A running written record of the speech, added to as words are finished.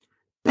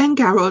Ben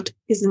Garrod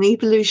is an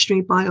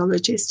evolutionary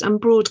biologist and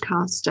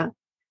broadcaster.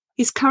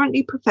 He's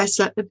currently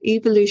Professor of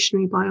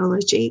Evolutionary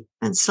Biology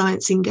and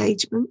Science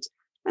Engagement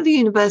at the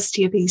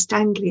University of East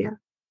Anglia.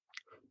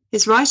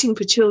 His writing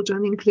for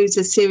children includes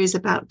a series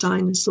about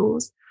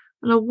dinosaurs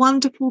and a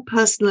wonderful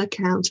personal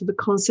account of the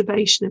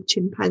conservation of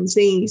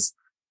chimpanzees,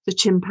 The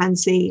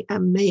Chimpanzee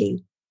and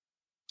Me.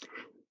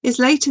 His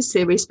latest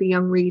series for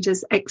young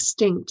readers,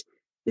 Extinct,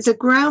 is a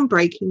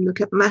groundbreaking look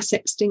at mass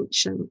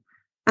extinction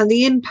and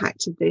the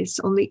impact of this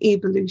on the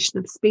evolution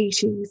of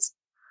species.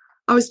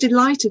 I was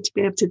delighted to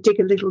be able to dig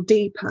a little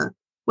deeper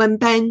when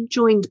Ben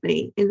joined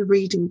me in the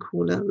reading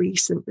corner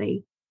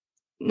recently.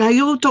 Now,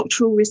 your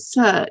doctoral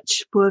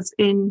research was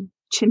in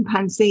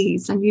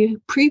chimpanzees, and you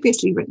had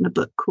previously written a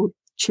book called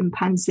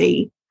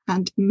Chimpanzee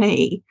and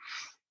Me.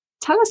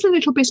 Tell us a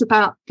little bit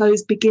about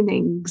those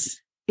beginnings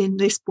in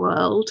this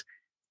world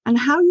and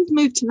how you've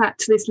moved to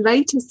this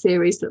later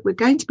series that we're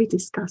going to be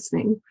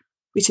discussing,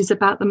 which is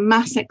about the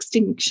mass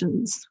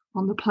extinctions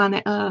on the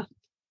planet Earth.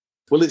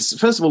 Well,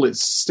 first of all,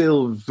 it's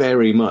still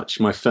very much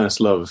my first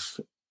love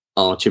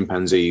are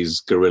chimpanzees,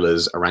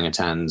 gorillas,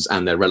 orangutans,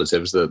 and their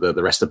relatives, the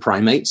rest of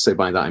primates. So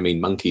by that, I mean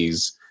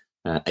monkeys,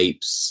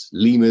 apes,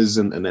 lemurs,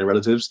 and their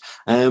relatives.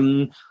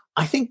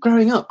 I think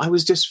growing up, I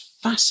was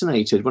just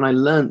fascinated when I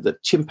learned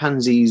that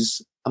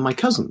chimpanzees are my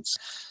cousins.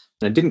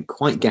 And I didn't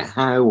quite get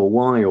how or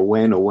why or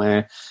when or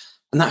where.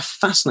 And that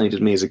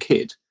fascinated me as a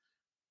kid.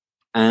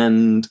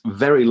 And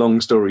very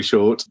long story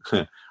short,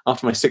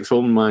 after my sixth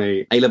form,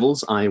 my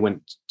A-levels, I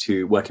went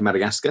to work in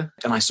Madagascar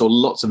and I saw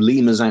lots of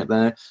lemurs out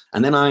there.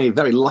 And then I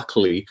very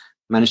luckily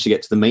managed to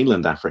get to the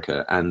mainland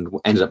Africa and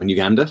ended up in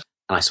Uganda.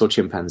 And I saw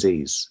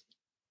chimpanzees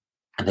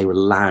and they were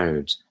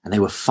loud and they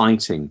were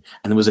fighting.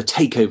 And there was a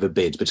takeover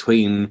bid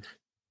between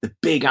the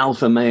big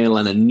alpha male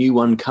and a new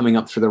one coming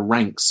up through the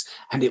ranks.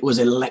 And it was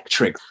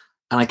electric.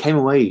 And I came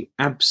away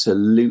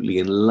absolutely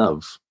in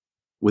love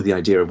with the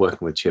idea of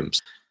working with chimps.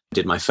 I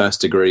did my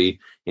first degree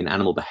in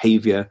animal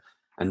behavior.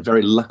 And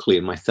very luckily,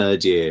 in my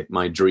third year,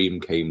 my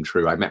dream came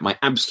true. I met my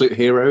absolute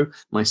hero,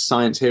 my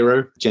science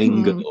hero,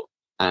 Jane Goodall,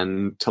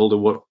 and told her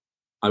what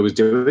I was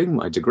doing,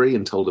 my degree,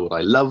 and told her what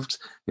I loved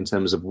in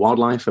terms of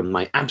wildlife. And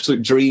my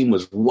absolute dream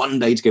was one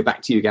day to go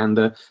back to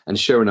Uganda. And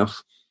sure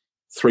enough,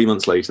 3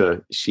 months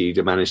later, she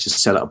managed to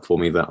set it up for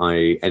me that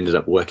I ended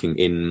up working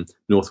in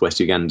northwest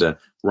Uganda,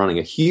 running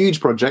a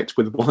huge project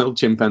with wild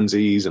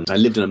chimpanzees. And I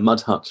lived in a mud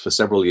hut for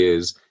several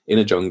years in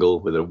a jungle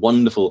with a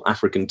wonderful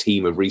African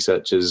team of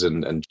researchers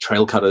and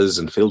trail cutters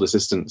and field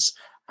assistants.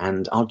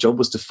 And our job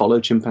was to follow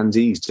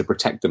chimpanzees, to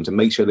protect them, to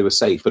make sure they were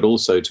safe, but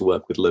also to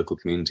work with local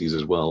communities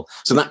as well.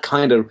 So that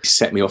kind of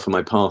set me off on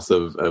my path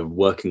of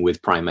working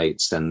with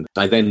primates. And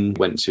I then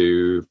went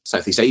to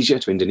Southeast Asia,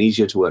 to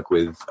Indonesia, to work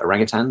with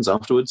orangutans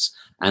afterwards.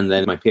 And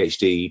then my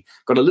PhD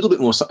got a little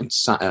bit more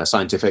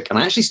scientific. And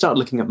I actually started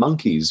looking at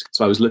monkeys.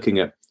 So I was looking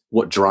at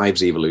what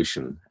drives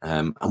evolution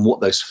and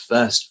what those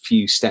first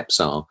few steps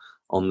are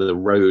on the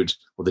road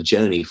or the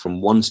journey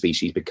from one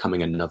species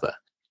becoming another.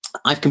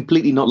 I've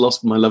completely not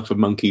lost my love for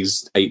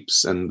monkeys,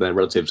 apes, and their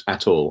relatives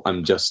at all.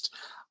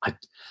 I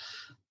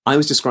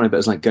always describe it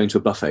as like going to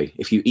a buffet.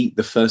 If you eat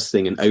the first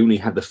thing and only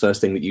have the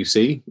first thing that you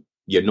see,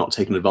 you're not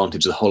taking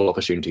advantage of the whole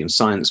opportunity. And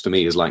science for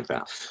me is like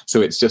that. So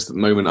it's just at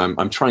the moment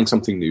I'm trying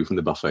something new from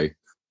the buffet.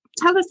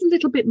 Tell us a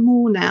little bit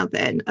more now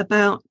then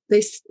about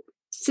this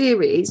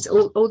series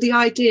or the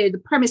idea, the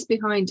premise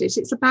behind it.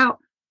 It's about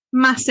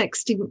mass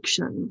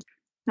extinction.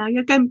 Now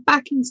you're going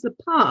back into the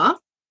past,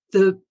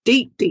 the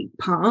deep, deep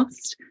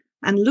past,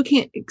 and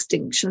looking at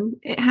extinction.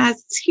 It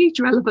has huge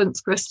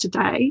relevance for us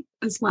today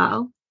as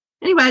well.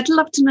 Anyway, I'd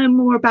love to know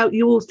more about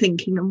your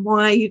thinking and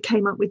why you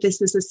came up with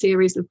this as a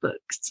series of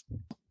books.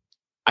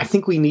 I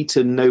think we need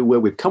to know where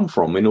we've come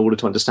from in order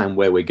to understand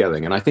where we're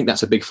going. And I think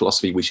that's a big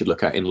philosophy we should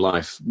look at in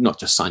life, not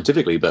just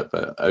scientifically, but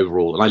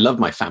overall. And I love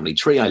my family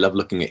tree. I love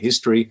looking at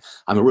history.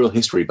 I'm a real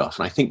history buff.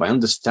 And I think by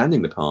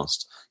understanding the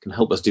past can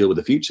help us deal with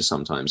the future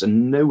sometimes.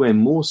 And nowhere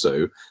more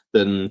so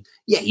than,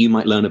 you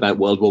might learn about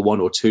World War I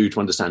or II to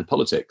understand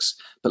politics.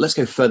 But let's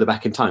go further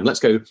back in time. Let's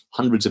go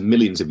hundreds of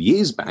millions of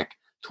years back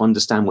to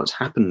understand what's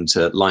happened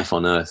to life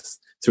on Earth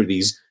through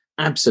these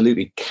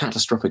absolutely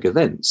catastrophic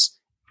events,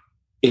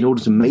 in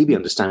order to maybe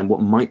understand what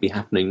might be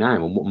happening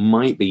now and what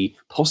might be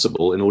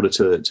possible in order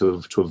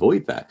to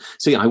avoid that.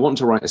 So I want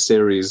to write a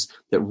series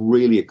that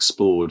really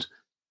explored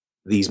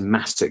these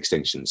mass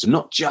extinctions,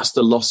 not just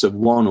the loss of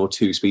one or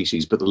two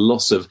species, but the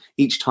loss of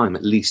each time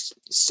at least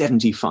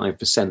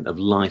 75% of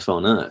life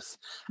on Earth.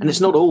 And it's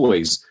not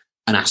always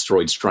an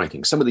asteroid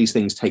striking. Some of these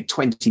things take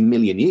 20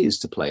 million years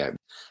to play out.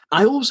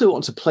 I also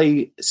want to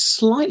play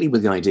slightly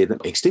with the idea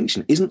that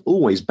extinction isn't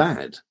always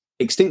bad.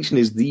 Extinction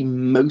is the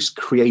most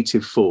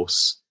creative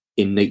force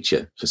in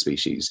nature for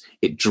species.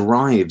 It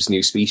drives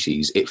new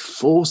species. It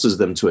forces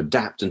them to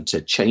adapt and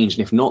to change.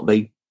 And if not,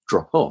 they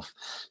drop off.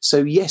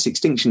 So yes,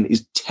 extinction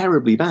is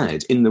terribly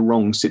bad in the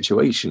wrong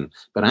situation,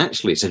 but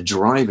actually it's a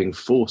driving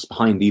force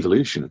behind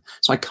evolution.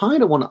 So I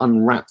kind of want to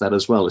unwrap that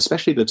as well,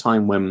 especially at a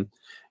time when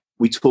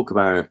we talk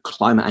about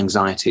climate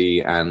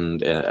anxiety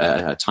and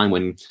a time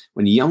when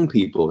young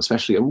people,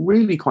 especially, are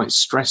really quite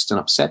stressed and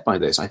upset by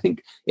this. I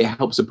think it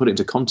helps to put it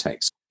into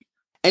context.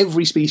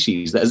 Every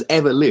species that has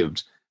ever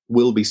lived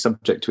will be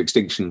subject to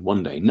extinction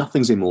one day.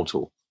 Nothing's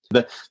immortal.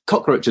 The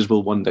cockroaches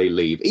will one day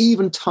leave.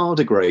 Even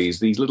tardigrades,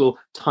 these little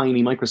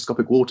tiny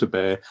microscopic water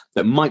bear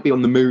that might be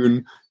on the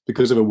moon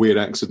because of a weird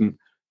accident,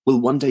 will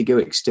one day go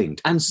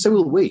extinct. And so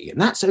will we. And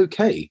that's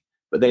okay.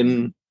 But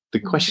then the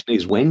question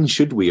is, when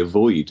should we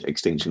avoid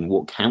extinction?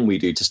 What can we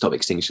do to stop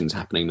extinctions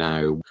happening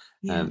now?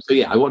 Yeah.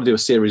 I want to do a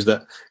series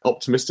that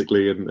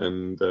optimistically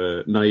and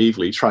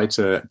naively try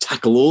to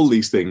tackle all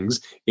these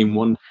things in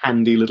one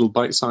handy little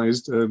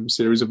bite-sized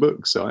series of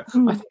books. So I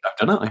think I've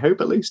done it, I hope,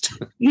 at least.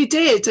 You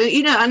did,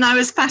 and I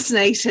was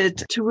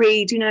fascinated to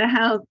read,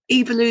 how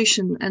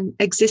evolution and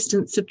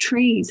existence of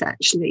trees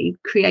actually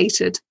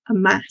created a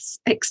mass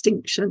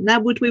extinction. Now,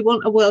 would we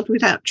want a world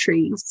without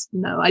trees?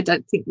 No, I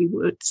don't think we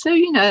would. So,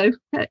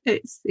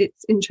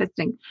 it's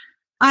interesting.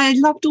 I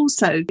loved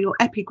also your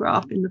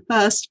epigraph in the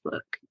first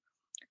book,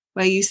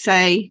 where you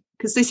say,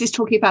 because this is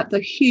talking about the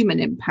human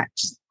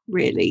impact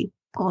really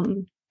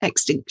on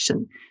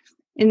extinction.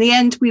 In the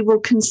end, we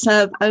will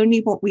conserve only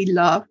what we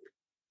love.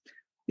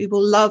 We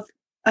will love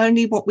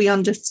only what we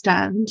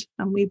understand,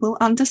 and we will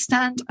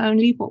understand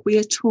only what we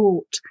are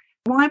taught.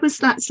 Why was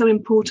that so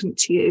important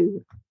to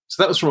you?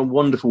 So that was from a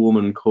wonderful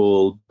woman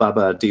called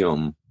Baba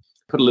Diom.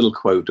 Put a little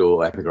quote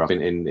or epigraph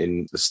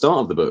in the start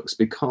of the books,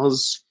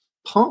 because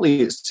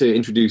partly it's to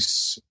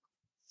introduce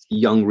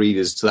young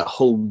readers to that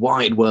whole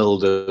wide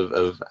world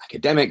of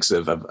academics,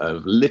 of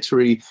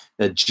literary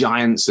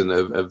giants, and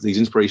of these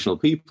inspirational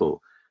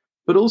people,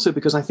 but also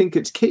because I think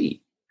it's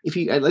key. If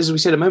you, as we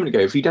said a moment ago,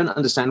 if you don't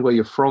understand where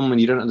you're from and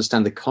you don't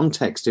understand the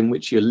context in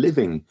which you're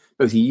living,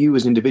 both you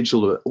as an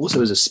individual but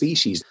also as a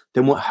species,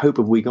 then what hope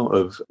have we got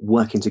of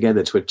working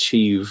together to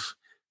achieve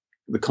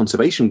the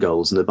conservation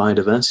goals and the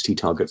biodiversity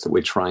targets that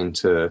we're trying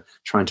to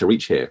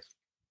reach here?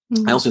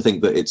 Mm-hmm. I also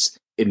think that it's,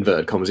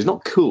 inverted commas, it's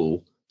not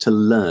cool to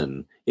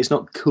learn. It's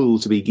not cool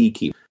to be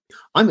geeky.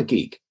 I'm a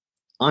geek.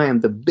 I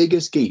am the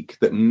biggest geek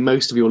that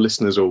most of your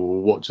listeners or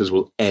watchers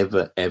will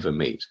ever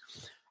meet.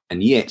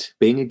 And yet,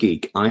 being a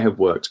geek, I have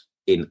worked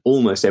in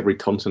almost every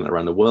continent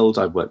around the world.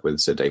 I've worked with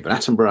Sir David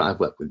Attenborough. I've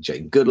worked with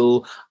Jane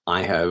Goodall.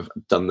 I have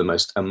done the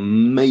most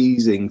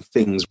amazing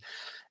things.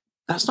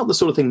 That's not the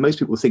sort of thing most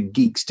people think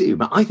geeks do,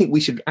 but I think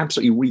we should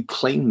absolutely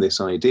reclaim this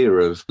idea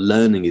of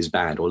learning is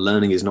bad or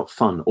learning is not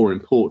fun or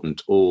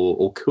important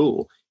or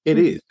cool. It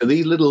is.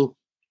 These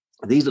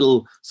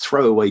little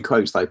throwaway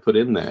quotes that I put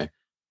in there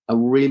are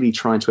really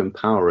trying to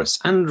empower us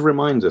and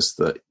remind us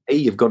that, A,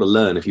 you've got to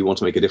learn if you want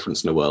to make a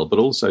difference in the world, but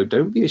also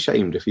don't be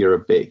ashamed if you're a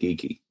bit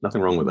geeky.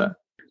 Nothing wrong with that.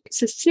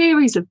 It's a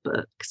series of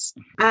books,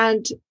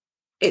 and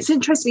it's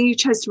interesting you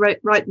chose to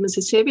write them as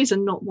a series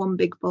and not one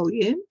big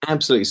volume.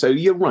 Absolutely. So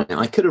you're right.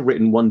 I could have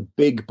written one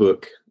big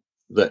book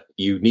that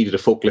you needed a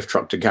forklift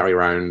truck to carry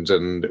around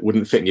and it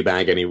wouldn't fit in your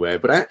bag anywhere.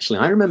 But actually,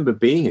 I remember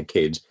being a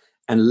kid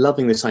and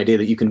loving this idea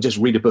that you can just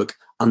read a book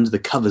under the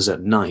covers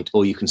at night,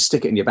 or you can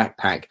stick it in your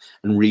backpack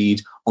and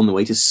read on the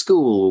way to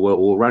school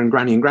or around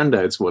Granny and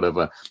Granddad's,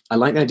 whatever. I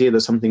like the idea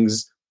that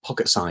something's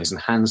pocket size and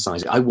hand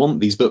size. I want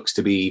these books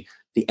to be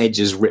the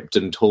edges ripped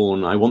and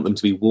torn. I want them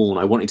to be worn.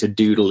 I want it to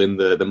doodle in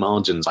the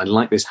margins. I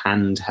like this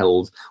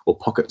handheld or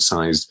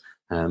pocket-sized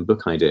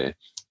book idea.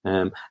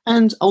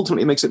 And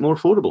ultimately, it makes it more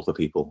affordable for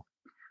people.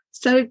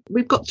 So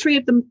we've got 3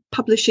 of them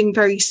publishing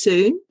very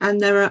soon,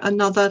 and there are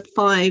another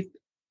 5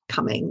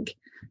 coming.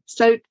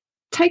 So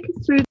take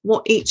us through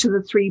what each of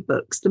the 3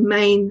 books, the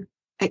main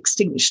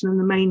extinction and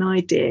the main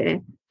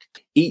idea.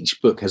 Each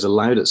book has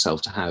allowed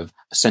itself to have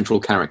a central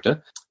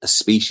character, a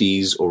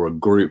species or a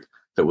group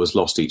that was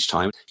lost each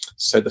time.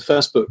 So the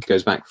first book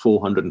goes back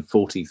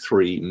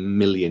 443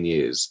 million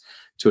years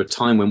to a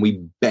time when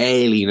we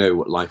barely know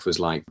what life was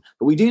like.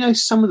 But we do know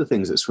some of the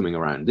things that are swimming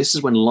around. This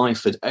is when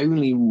life had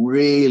only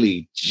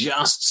really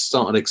just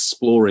started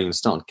exploring and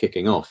started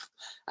kicking off.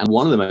 And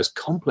one of the most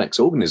complex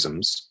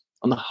organisms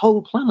on the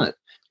whole planet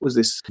was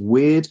this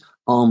weird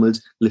armored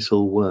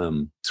little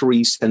worm,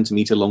 3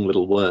 centimeter long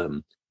little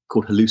worm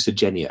called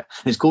Hallucigenia.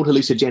 And it's called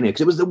Hallucigenia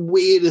because it was the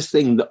weirdest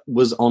thing that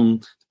was on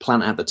the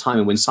planet at the time.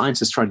 And when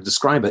scientists tried to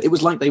describe it, it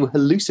was like they were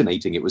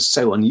hallucinating. It was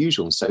so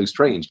unusual and so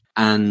strange.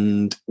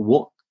 And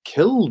what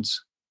killed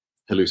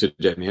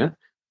Hallucigenia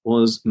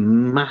was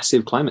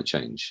massive climate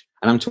change.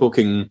 And I'm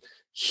talking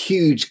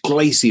huge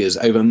glaciers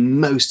over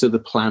most of the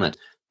planet.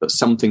 But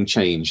something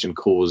changed and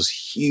caused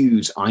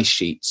huge ice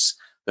sheets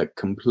that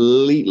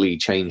completely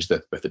changed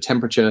both the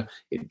temperature.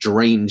 It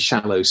drained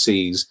shallow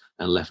seas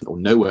and left or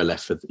nowhere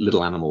left for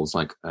little animals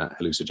like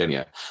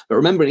Hallucigenia. But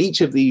remember, in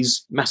each of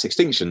these mass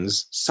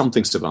extinctions,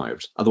 something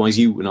survived. Otherwise,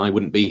 you and I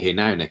wouldn't be here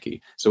now,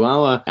 Nikki. So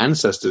our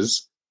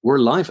ancestors were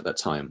alive at that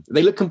time.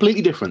 They looked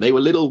completely different. They were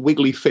little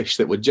wiggly fish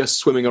that were just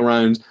swimming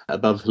around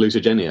above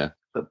Hallucigenia.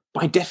 But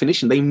by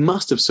definition, they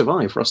must have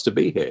survived for us to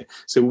be here.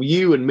 So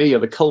you and me are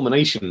the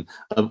culmination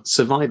of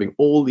surviving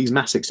all these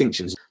mass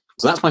extinctions.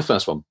 So that's my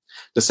first one.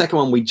 The second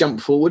one, we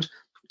jump forward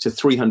to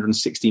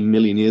 360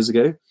 million years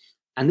ago.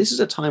 And this is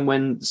a time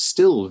when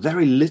still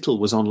very little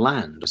was on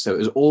land. So it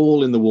was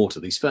all in the water.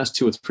 These first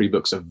 2 or 3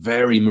 books are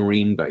very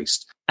marine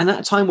based. And at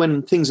a time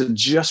when things are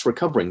just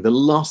recovering, the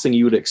last thing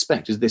you would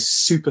expect is this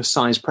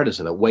super-sized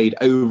predator that weighed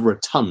over a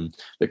ton,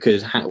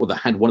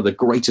 that had one of the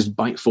greatest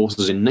bite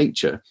forces in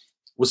nature,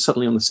 was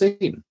suddenly on the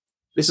scene.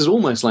 This is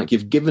almost like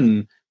you've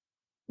given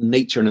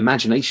nature an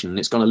imagination and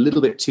it's gone a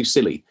little bit too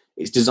silly.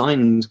 It's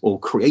designed or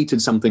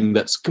created something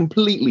that's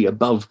completely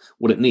above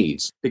what it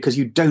needs, because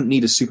you don't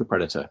need a super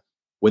predator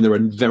when there are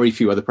very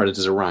few other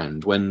predators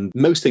around. When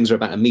most things are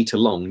about a meter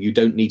long, you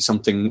don't need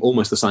something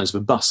almost the size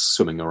of a bus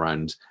swimming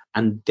around.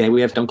 And there we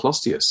have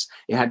Dunkleosteus.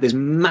 It had this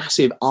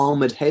massive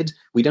armored head.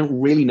 We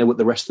don't really know what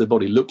the rest of the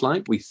body looked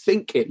like. We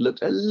think it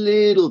looked a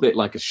little bit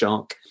like a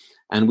shark.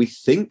 And we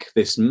think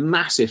this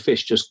massive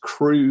fish just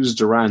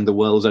cruised around the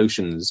world's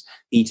oceans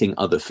eating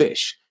other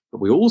fish. But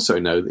we also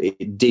know that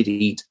it did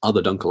eat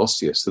other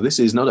Dunkleosteus. So this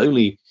is not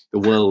only the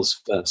world's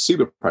first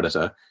super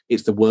predator,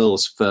 it's the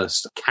world's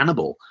first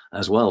cannibal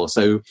as well.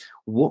 So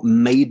what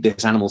made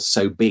this animal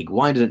so big?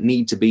 Why did it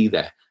need to be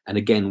there? And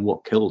again,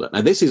 what killed it?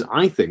 Now, this is,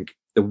 I think,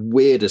 the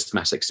weirdest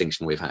mass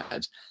extinction we've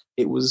had.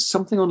 It was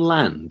something on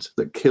land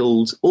that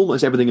killed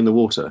almost everything in the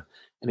water.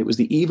 And it was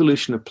the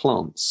evolution of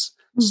plants.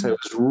 So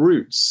as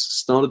roots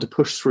started to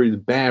push through the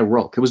bare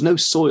rock, there was no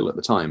soil at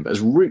the time, but as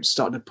roots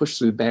started to push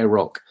through the bare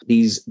rock,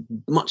 these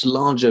much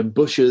larger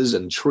bushes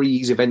and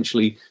trees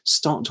eventually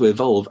start to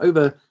evolve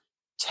over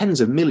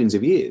tens of millions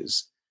of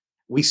years.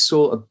 We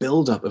saw a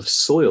buildup of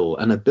soil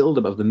and a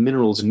buildup of the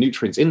minerals and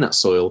nutrients in that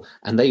soil,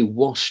 and they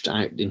washed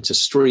out into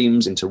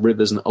streams, into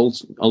rivers, and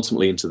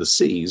ultimately into the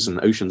seas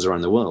and oceans around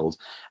the world.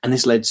 And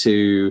this led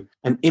to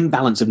an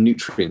imbalance of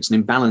nutrients, an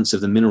imbalance of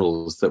the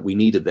minerals that we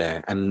needed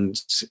there. And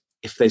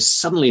if there's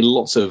suddenly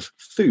lots of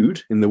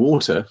food in the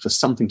water for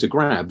something to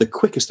grab, the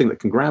quickest thing that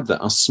can grab that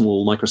are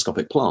small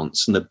microscopic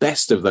plants. And the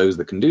best of those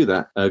that can do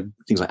that are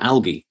things like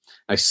algae.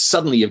 Now,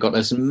 suddenly you've got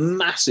this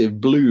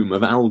massive bloom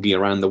of algae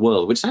around the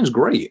world, which sounds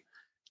great,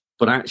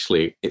 but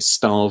actually it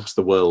starved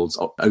the world's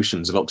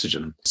oceans of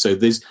oxygen. So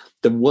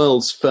the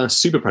world's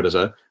first super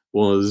predator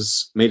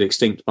was made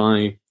extinct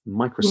by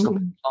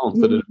microscopic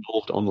plants that had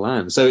evolved on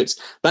land. So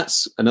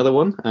that's another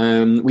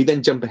one. We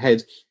then jump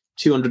ahead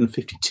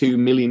 252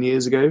 million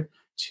years ago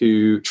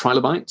to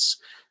trilobites.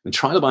 And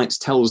trilobites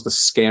tells the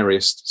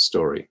scariest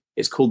story.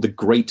 It's called the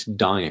Great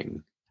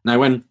Dying. Now,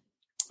 when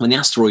the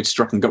asteroid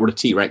struck and got rid of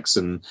T-Rex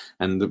and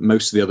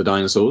most of the other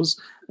dinosaurs,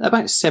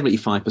 about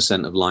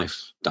 75% of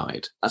life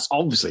died.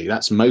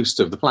 That's most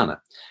of the planet.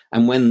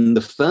 And when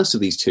the first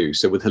of these two,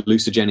 so with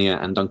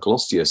Hallucigenia and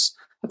Dunkleosteus,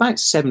 about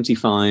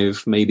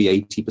 75, maybe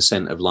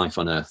 80% of life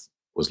on Earth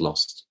was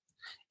lost.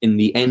 In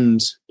the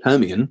end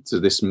Permian, so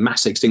this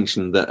mass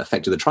extinction that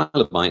affected the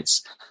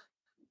trilobites,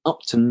 up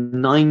to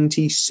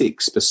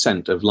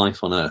 96% of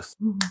life on Earth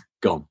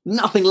gone.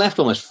 Nothing left,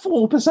 almost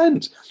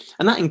 4%.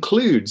 And that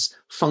includes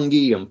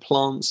fungi and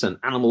plants and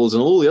animals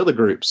and all the other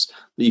groups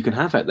that you can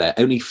have out there.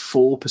 Only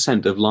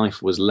 4% of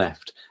life was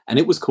left. And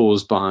it was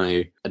caused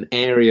by an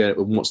area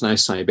in what's now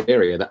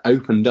Siberia that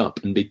opened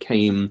up and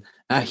became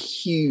a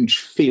huge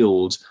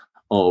field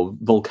of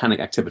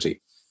volcanic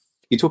activity.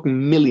 You're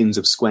talking millions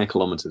of square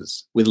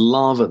kilometers with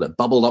lava that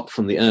bubbled up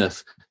from the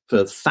earth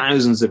for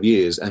thousands of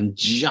years and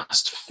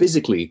just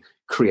physically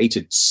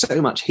created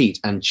so much heat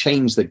and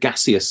changed the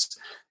gaseous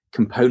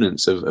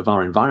components of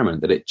our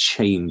environment that it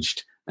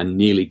changed and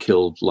nearly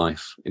killed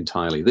life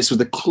entirely. This was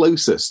the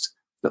closest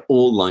that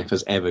all life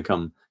has ever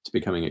come to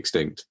becoming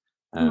extinct.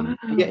 Wow.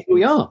 Yet here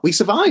we are. We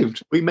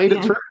survived. We made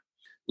it through.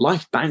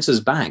 Life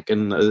bounces back.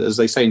 And as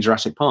they say in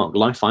Jurassic Park,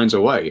 life finds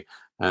a way.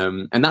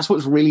 And that's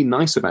what's really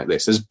nice about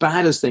this. As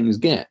bad as things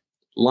get,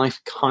 life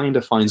kind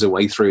of finds a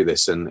way through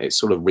this, and it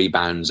sort of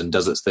rebounds and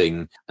does its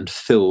thing and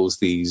fills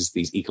these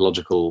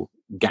ecological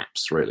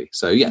gaps, really.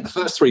 So, yeah, the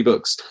first 3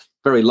 books,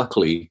 very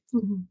luckily,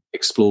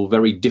 explore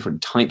very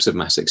different types of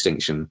mass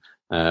extinction,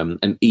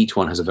 and each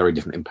one has a very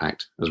different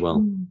impact as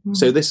well.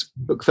 So this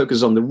book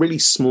focuses on the really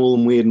small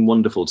and weird and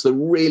wonderful to the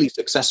really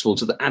successful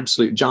to the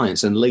absolute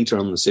giants. And later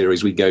on in the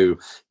series, we go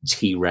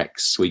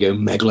T-Rex, we go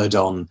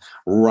Megalodon,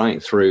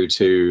 right through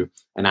to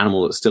an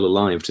animal that's still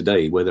alive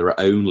today, where there are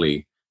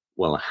only,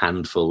 a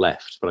handful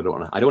left. But I don't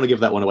want to give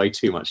that one away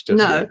too much.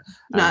 No.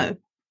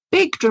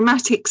 Big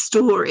dramatic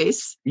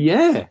stories.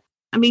 Yeah.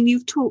 I mean,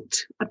 you've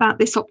talked about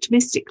this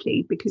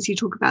optimistically because you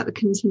talk about the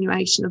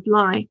continuation of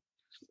life.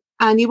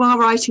 And you are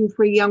writing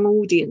for a young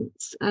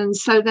audience. And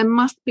so there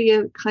must be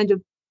a kind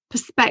of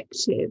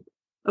perspective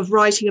of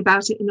writing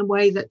about it in a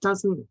way that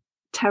doesn't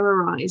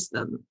terrorize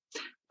them.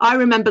 I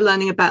remember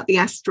learning about the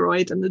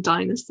asteroid and the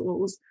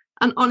dinosaurs.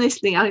 And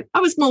honestly, I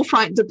was more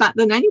frightened of that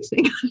than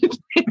anything.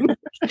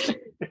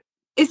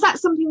 Is that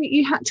something that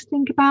you had to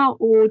think about,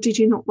 or did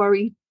you not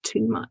worry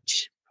too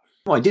much?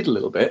 Well, I did a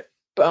little bit,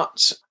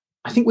 but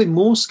I think we're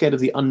more scared of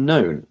the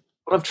unknown.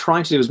 What I've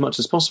tried to do as much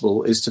as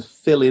possible is to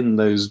fill in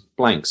those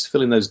blanks,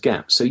 fill in those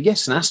gaps. So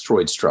yes, an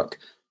asteroid struck,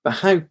 but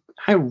how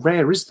how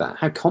rare is that?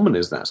 How common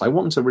is that? So I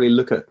want to really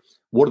look at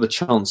what are the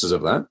chances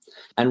of that,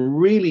 and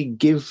really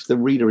give the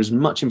reader as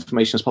much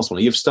information as possible.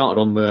 Now, you've started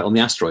on the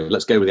asteroid.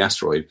 Let's go with the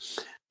asteroid.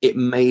 It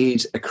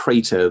made a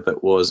crater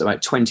that was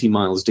about 20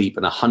 miles deep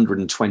and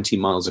 120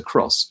 miles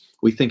across.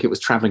 We think it was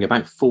traveling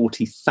about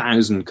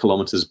 40,000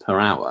 kilometers per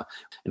hour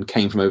and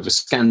came from over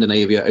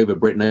Scandinavia, over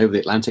Britain, over the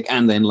Atlantic,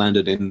 and then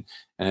landed in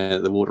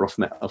the water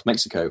off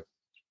Mexico.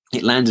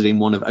 It landed in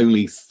one of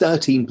only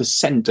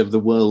 13% of the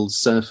world's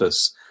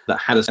surface that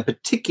had a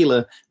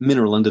particular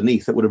mineral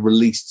underneath that would have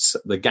released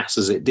the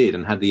gases it did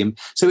and had the...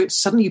 So it's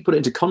suddenly you put it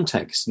into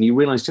context and you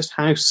realize just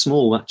how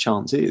small that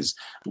chance is.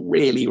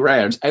 Really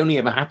rare. It's only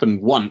ever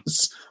happened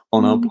once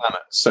on our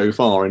planet so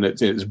far in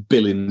its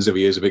billions of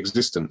years of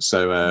existence.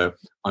 So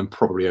I'm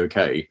probably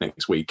okay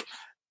next week.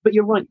 But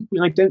you're right.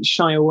 I don't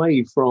shy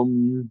away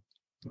from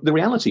the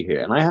reality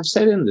here. And I have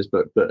said in this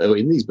book,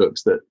 in these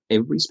books, that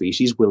every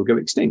species will go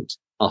extinct,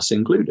 us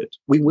included.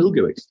 We will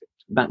go extinct.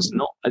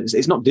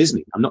 It's not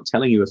Disney. I'm not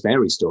telling you a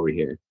fairy story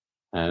here.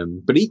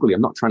 But equally,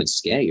 I'm not trying to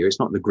scare you. It's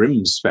not the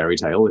Grimm's fairy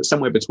tale. It's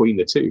somewhere between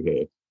the two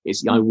here.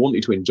 I want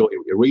you to enjoy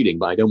what you're reading,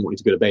 but I don't want you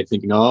to go to bed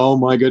thinking, oh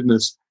my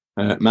goodness,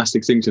 mass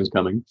extinction's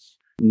coming.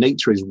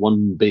 Nature is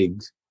one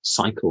big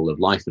cycle of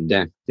life and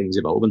death. Things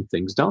evolve and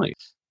things die.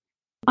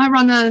 I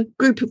run a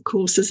group of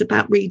courses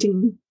about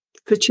reading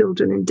for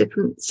children in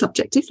different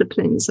subject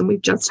disciplines, and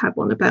we've just had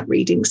one about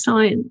reading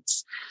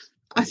science.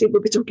 I think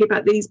we'll be talking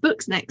about these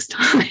books next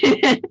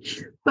time.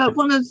 But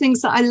one of the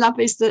things that I love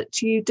is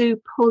that you do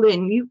pull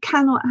in. You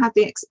cannot have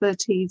the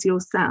expertise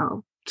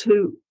yourself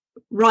to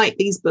write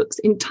these books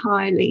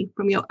entirely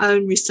from your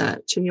own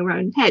research and your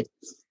own head.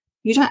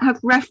 You don't have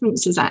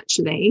references,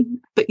 actually,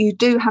 but you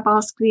do have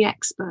Ask the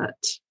Expert.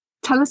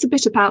 Tell us a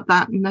bit about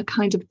that and the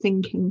kind of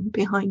thinking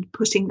behind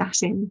putting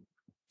that in.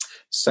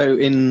 So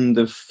in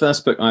the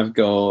first book, I've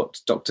got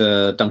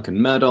Dr. Duncan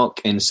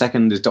Murdoch. In the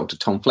second is Dr.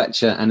 Tom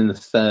Fletcher. And in the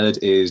third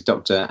is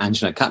Dr.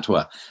 Anjana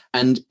Katwa.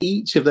 And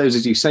each of those,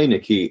 as you say,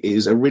 Nikki,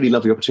 is a really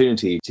lovely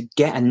opportunity to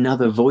get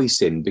another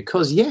voice in.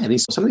 Because,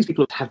 some of these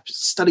people have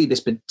studied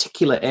this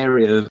particular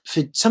area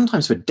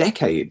sometimes for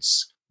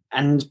decades.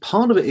 And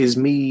part of it is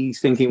me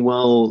thinking,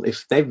 well,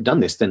 if they've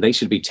done this, then they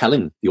should be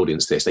telling the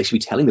audience this. They should be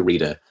telling the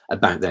reader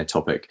about their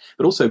topic.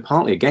 But also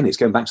partly, again, it's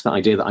going back to that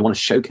idea that I want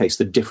to showcase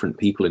the different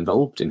people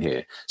involved in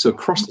here. So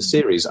across the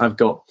series, I've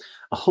got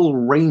a whole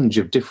range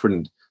of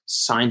different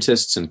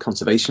scientists and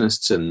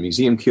conservationists and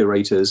museum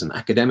curators and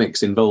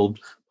academics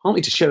involved,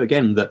 partly to show,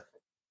 again, that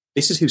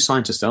this is who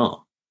scientists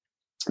are.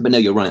 But no,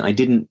 you're right. I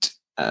didn't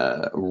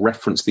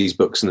reference these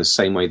books in the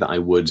same way that I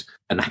would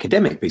an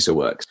academic piece of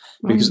work,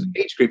 because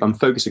the age group I'm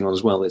focusing on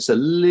as well, it's a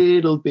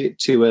little bit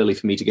too early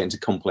for me to get into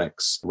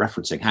complex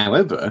referencing.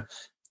 However,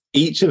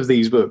 each of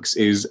these books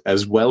is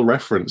as well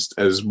referenced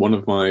as one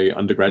of my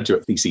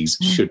undergraduate theses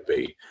should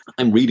be.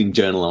 I'm reading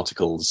journal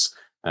articles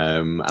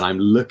and I'm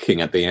looking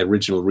at the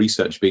original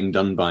research being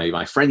done by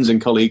my friends and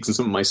colleagues and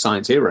some of my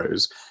science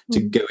heroes to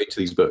go into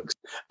these books.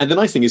 And the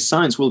nice thing is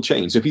science will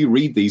change. So if you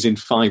read these in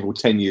 5 or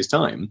 10 years'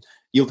 time,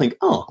 you'll think,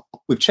 oh,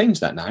 we've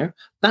changed that now.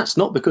 That's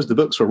not because the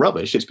books were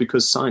rubbish. It's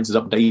because science is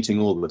updating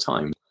all the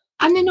time.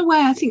 And in a way,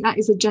 I think that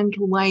is a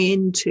gentle way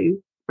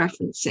into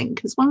referencing,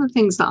 because one of the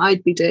things that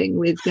I'd be doing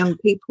with young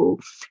people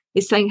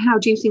is saying, how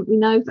do you think we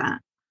know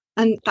that?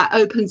 And that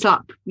opens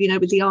up,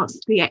 with the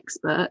Ask the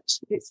Expert.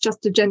 It's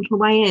just a gentle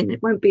way in.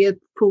 It won't be a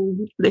full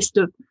list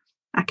of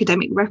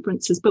academic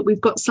references, but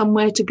we've got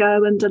somewhere to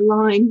go and a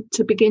line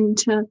to begin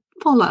to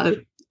follow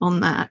on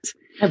that.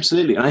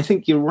 Absolutely. And I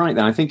think you're right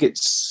there. I think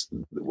it's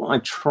what I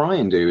try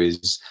and do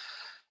is,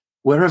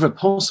 wherever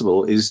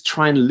possible, is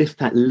try and lift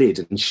that lid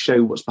and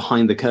show what's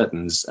behind the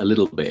curtains a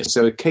little bit.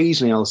 So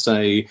occasionally I'll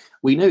say,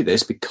 we know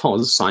this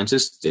because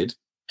scientists did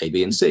A,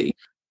 B, and C.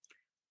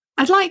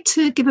 I'd like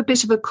to give a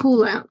bit of a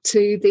call out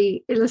to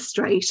the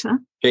illustrator,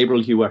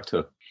 Gabriel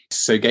Huerta.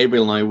 So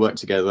Gabriel and I worked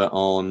together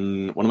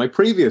on one of my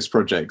previous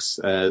projects,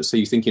 So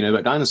You Think You Know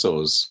About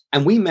Dinosaurs.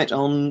 And we met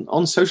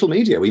on social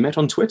media. We met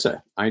on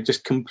Twitter. I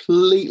just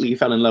completely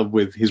fell in love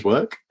with his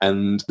work.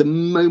 And the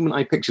moment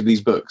I pictured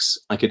these books,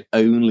 I could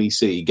only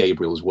see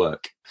Gabriel's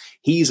work.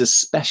 He's a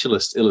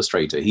specialist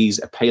illustrator. He's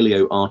a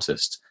paleo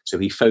artist. So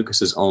he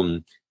focuses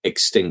on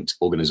extinct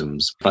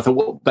organisms. I thought,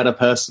 what better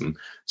person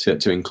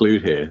to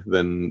include here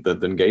than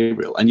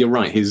Gabriel? And you're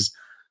right, his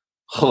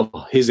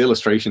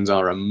illustrations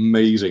are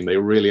amazing. They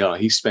really are.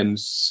 He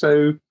spends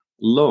so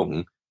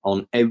long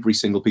on every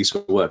single piece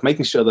of work,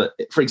 making sure that,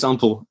 for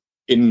example,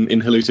 in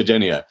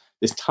Hallucigenia,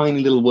 this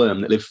tiny little worm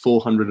that lived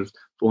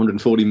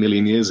 440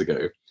 million years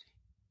ago,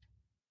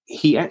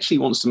 he actually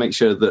wants to make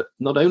sure that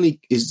not only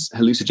is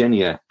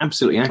Hallucigenia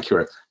absolutely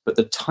accurate, but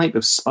the type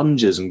of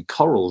sponges and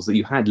corals that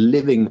you had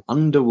living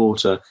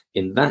underwater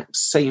in that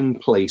same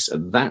place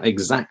at that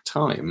exact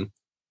time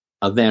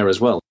are there as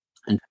well.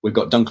 And we've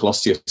got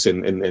Dunkleosteus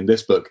in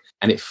this book,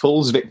 and it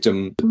falls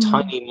victim to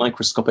tiny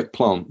microscopic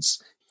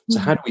plants. So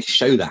how do we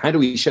show that? How do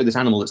we show this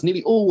animal that's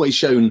nearly always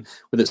shown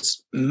with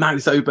its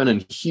mouth open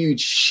and huge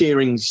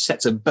shearing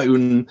sets of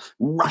bone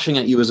rushing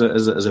at you as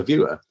a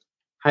viewer?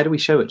 How do we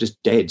show it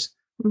just dead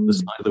on the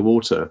side of the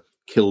water,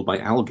 killed by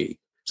algae.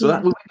 So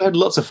that we had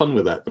lots of fun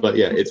with that. But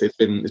yeah, it's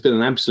been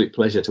an absolute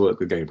pleasure to work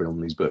with Gabriel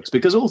on these books,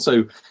 because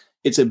also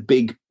it's a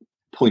big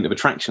point of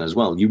attraction as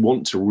well. You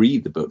want to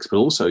read the books, but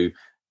also,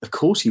 of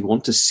course, you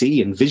want to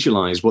see and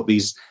visualize what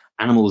these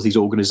animals, these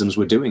organisms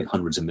were doing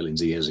hundreds of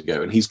millions of years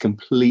ago. And he's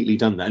completely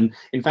done that. And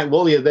in fact,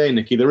 while you're there,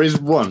 Nikki, there is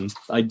one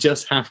I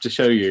just have to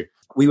show you.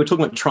 We were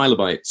talking about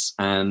trilobites,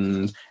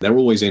 and they're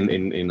always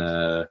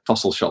in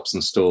fossil shops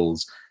and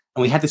stalls.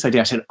 And we had this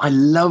idea. I said, I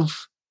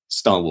love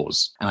Star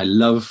Wars and I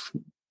love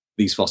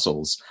these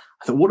fossils.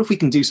 I thought, what if we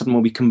can do something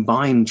where we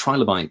combine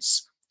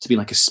trilobites to be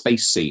like a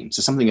space scene?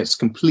 So something that's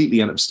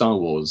completely out of Star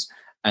Wars.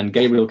 And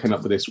Gabriel came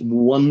up with this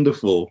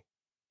wonderful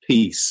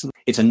piece.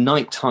 It's a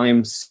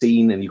nighttime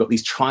scene, and you've got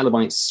these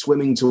trilobites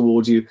swimming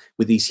towards you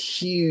with these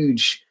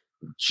huge,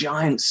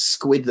 giant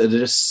squid that are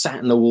just sat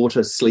in the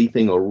water,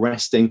 sleeping or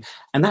resting.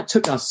 And that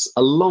took us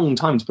a long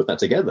time to put that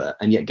together.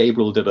 And yet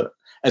Gabriel did it.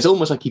 It's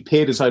almost like he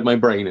peered inside my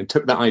brain and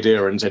took that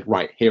idea and said,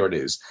 right, here it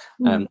is.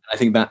 I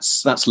think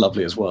that's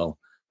lovely as well.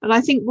 And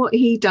I think what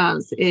he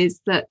does is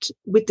that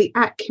with the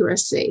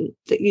accuracy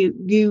that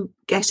you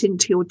get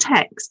into your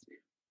text,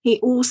 he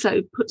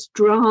also puts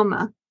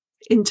drama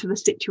into the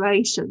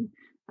situation.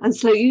 And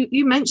so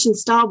you mentioned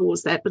Star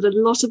Wars there, but a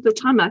lot of the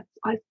time I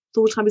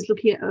thought I was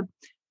looking at a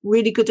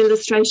really good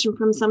illustration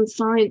from some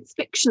science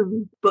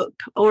fiction book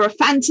or a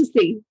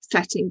fantasy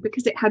setting,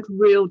 because it had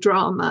real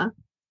drama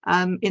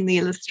in the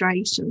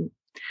illustration.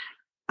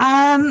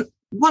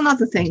 One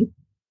other thing,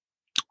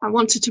 I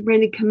wanted to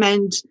really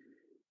commend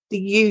the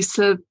use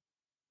of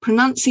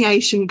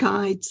pronunciation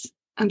guides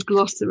and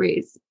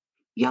glossaries.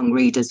 Young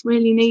readers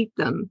really need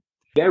them.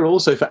 They're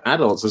also for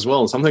adults as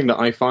well. Something that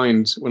I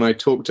find when I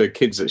talk to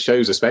kids at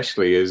shows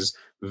especially is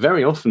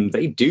very often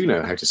they do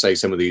know how to say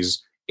some of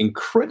these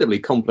incredibly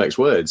complex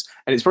words.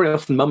 And it's very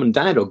often mum and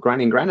dad or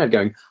granny and granddad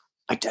going,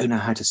 I don't know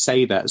how to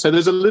say that. So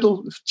there's a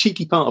little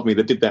cheeky part of me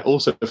that did that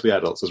also for the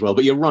adults as well.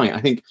 But you're right.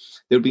 I think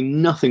there would be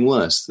nothing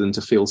worse than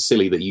to feel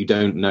silly that you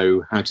don't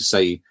know how to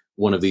say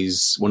one of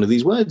these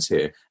words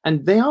here.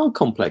 And they are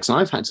complex.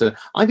 And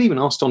I've even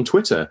asked on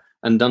Twitter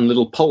and done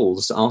little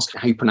polls to ask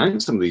how you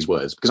pronounce some of these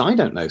words, because I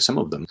don't know some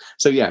of them.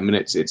 So yeah, I mean,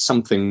 it's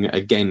something,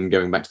 again,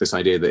 going back to this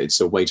idea that it's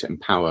a way to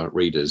empower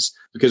readers,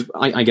 because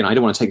I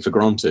don't want to take for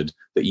granted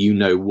that you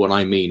know what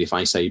I mean if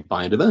I say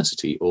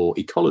biodiversity or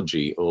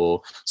ecology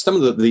or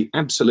some of the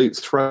absolute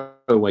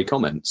throwaway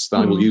comments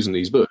that I will use in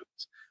these books.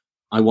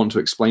 I want to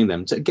explain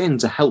them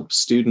to help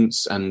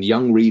students and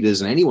young readers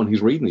and anyone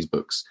who's reading these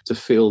books to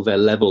feel their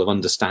level of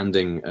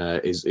understanding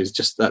is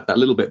just that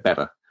little bit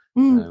better.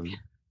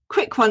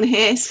 Quick one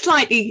here,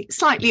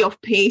 slightly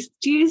off piece.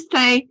 Do you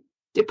say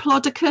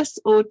Diplodocus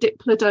or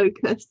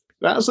Diplodocus?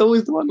 That's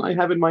always the one I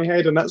have in my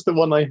head, and that's the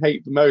one I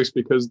hate the most,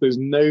 because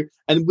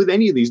and with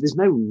any of these, there's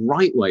no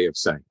right way of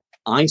saying.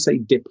 I say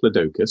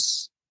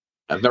Diplodocus.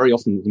 Very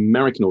often the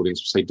American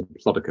audience will say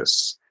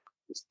Diplodocus.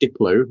 It's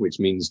diplo, which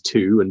means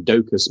two, and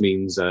docus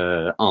means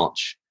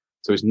arch.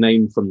 So it's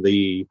named from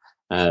the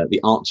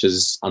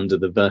arches under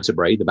the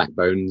vertebrae, the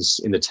backbones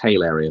in the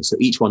tail area. So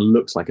each one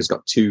looks like it's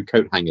got two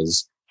coat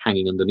hangers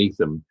hanging underneath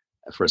them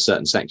for a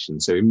certain section.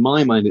 So in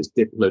my mind, it's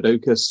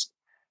Diplodocus.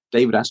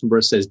 David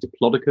Attenborough says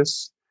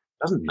Diplodocus.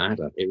 Doesn't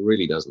matter. It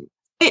really doesn't.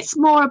 It's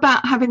more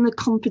about having the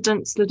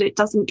confidence that it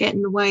doesn't get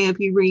in the way of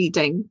you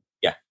reading.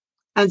 Yeah.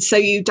 And so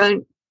you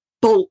don't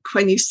balk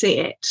when you see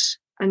it,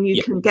 and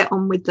you can get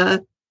on with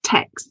the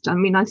text. I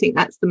mean, I think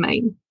that's the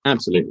main.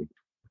 Absolutely.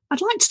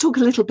 I'd like to talk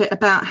a little bit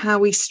about how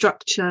we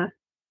structure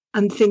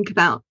and think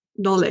about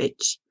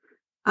knowledge,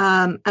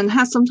 and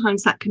how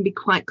sometimes that can be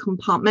quite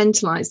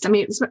compartmentalized. I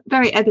mean, it was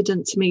very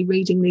evident to me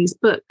reading these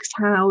books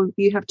how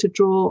you have to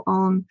draw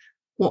on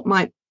what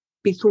might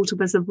be thought of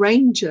as a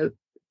range of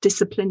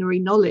disciplinary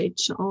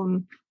knowledge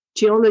on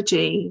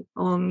geology,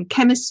 on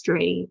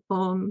chemistry,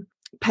 on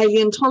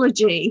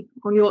paleontology,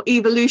 on your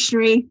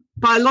evolutionary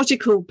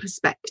biological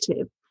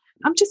perspective.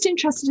 I'm just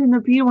interested in a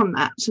view on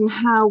that and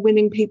how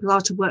willing people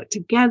are to work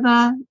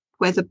together,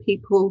 whether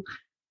people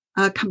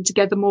come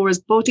together more as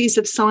bodies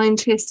of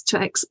scientists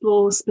to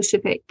explore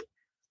specific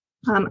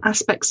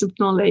aspects of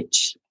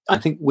knowledge. I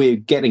think we're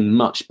getting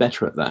much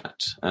better at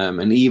that.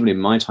 And even in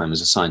my time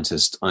as a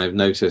scientist, I've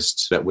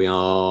noticed that we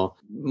are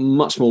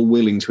much more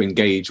willing to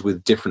engage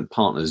with different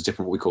partners,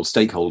 different what we call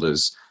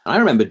stakeholders. I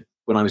remember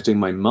when I was doing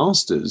my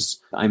master's,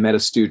 I met a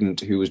student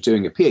who was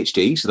doing a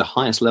PhD, so the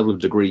highest level of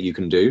degree you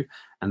can do.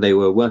 And they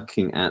were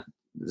working at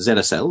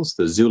ZSLs,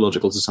 the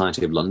Zoological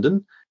Society of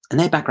London. And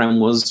their background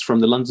was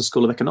from the London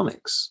School of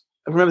Economics.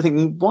 I remember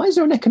thinking, why is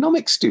there an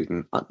economics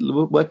student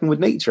working with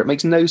nature? It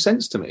makes no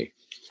sense to me.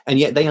 And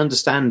yet they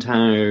understand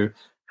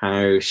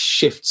how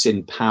shifts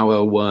in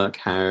power work,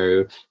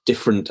 how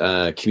different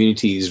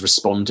communities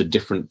respond to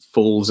different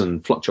falls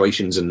and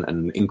fluctuations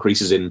and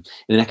increases in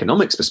an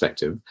economics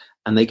perspective.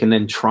 And they can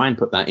then try and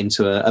put that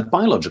into a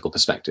biological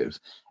perspective.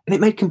 And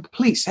it made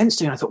complete sense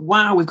to me. I thought,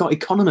 wow, we've got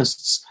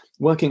economists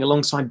working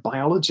alongside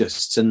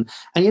biologists. And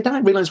yet then I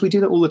realized we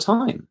do that all the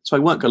time. So I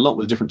work a lot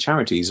with different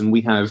charities, and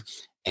we have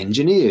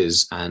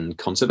engineers and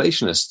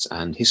conservationists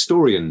and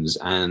historians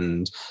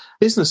and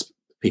business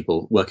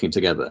people working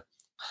together.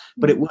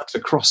 But it works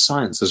across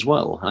science as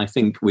well. I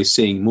think we're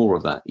seeing more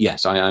of that.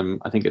 Yes, I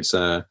think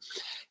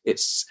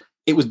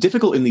it was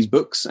difficult in these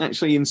books,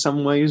 actually, in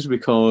some ways,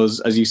 because,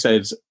 as you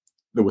said,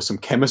 there was some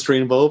chemistry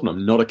involved, and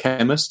I'm not a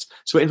chemist.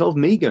 So it involved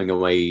me going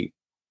away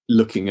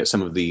looking at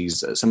some of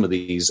these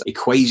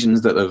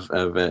equations that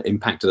have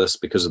impacted us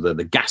because of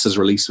the gases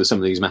released with some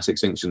of these mass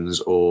extinctions,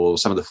 or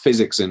some of the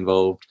physics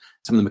involved,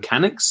 some of the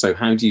mechanics. So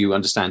how do you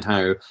understand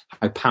how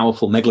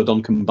powerful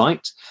Megalodon can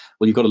bite?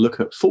 Well, you've got to look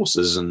at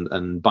forces and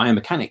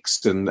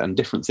biomechanics and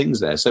different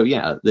things there. So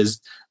yeah,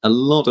 there's a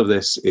lot of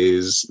this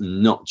is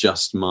not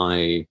just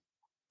my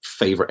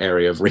favorite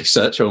area of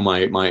research or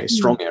my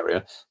strong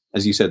area.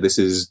 As you said, this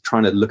is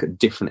trying to look at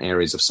different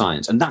areas of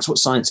science. And that's what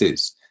science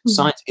is.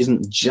 Science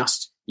isn't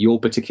just your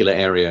particular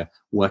area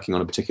working on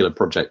a particular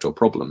project or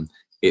problem.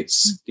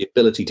 It's the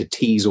ability to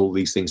tease all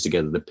these things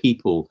together, the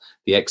people,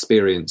 the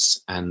experience,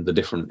 and the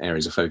different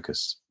areas of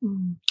focus.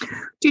 Do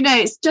you know,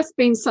 it's just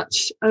been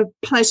such a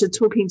pleasure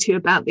talking to you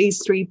about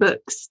these 3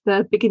 books,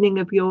 the beginning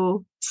of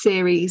your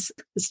series,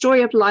 The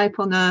Story of Life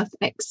on Earth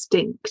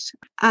Extinct.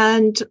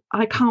 And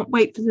I can't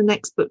wait for the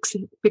next books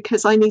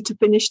because I need to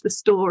finish the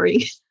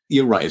story.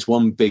 You're right. It's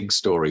one big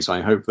story. So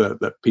I hope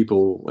that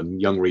people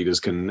and young readers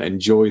can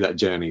enjoy that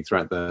journey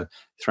throughout the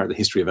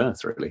history of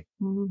Earth, really.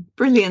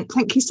 Brilliant.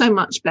 Thank you so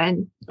much,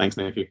 Ben. Thanks,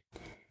 Nikki.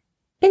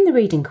 In the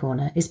Reading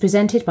Corner is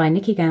presented by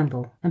Nikki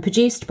Gamble and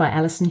produced by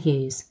Alison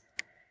Hughes.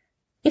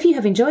 If you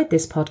have enjoyed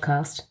this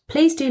podcast,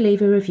 please do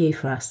leave a review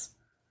for us.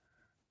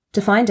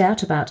 To find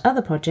out about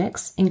other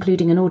projects,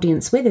 including an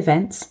audience with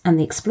events and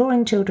the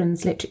Exploring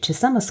Children's Literature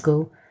Summer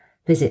School,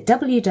 visit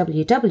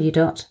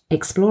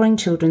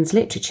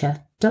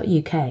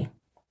www.exploringchildrensliterature.uk.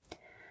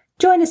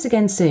 Join us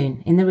again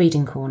soon in the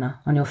Reading Corner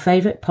on your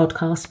favourite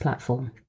podcast platform.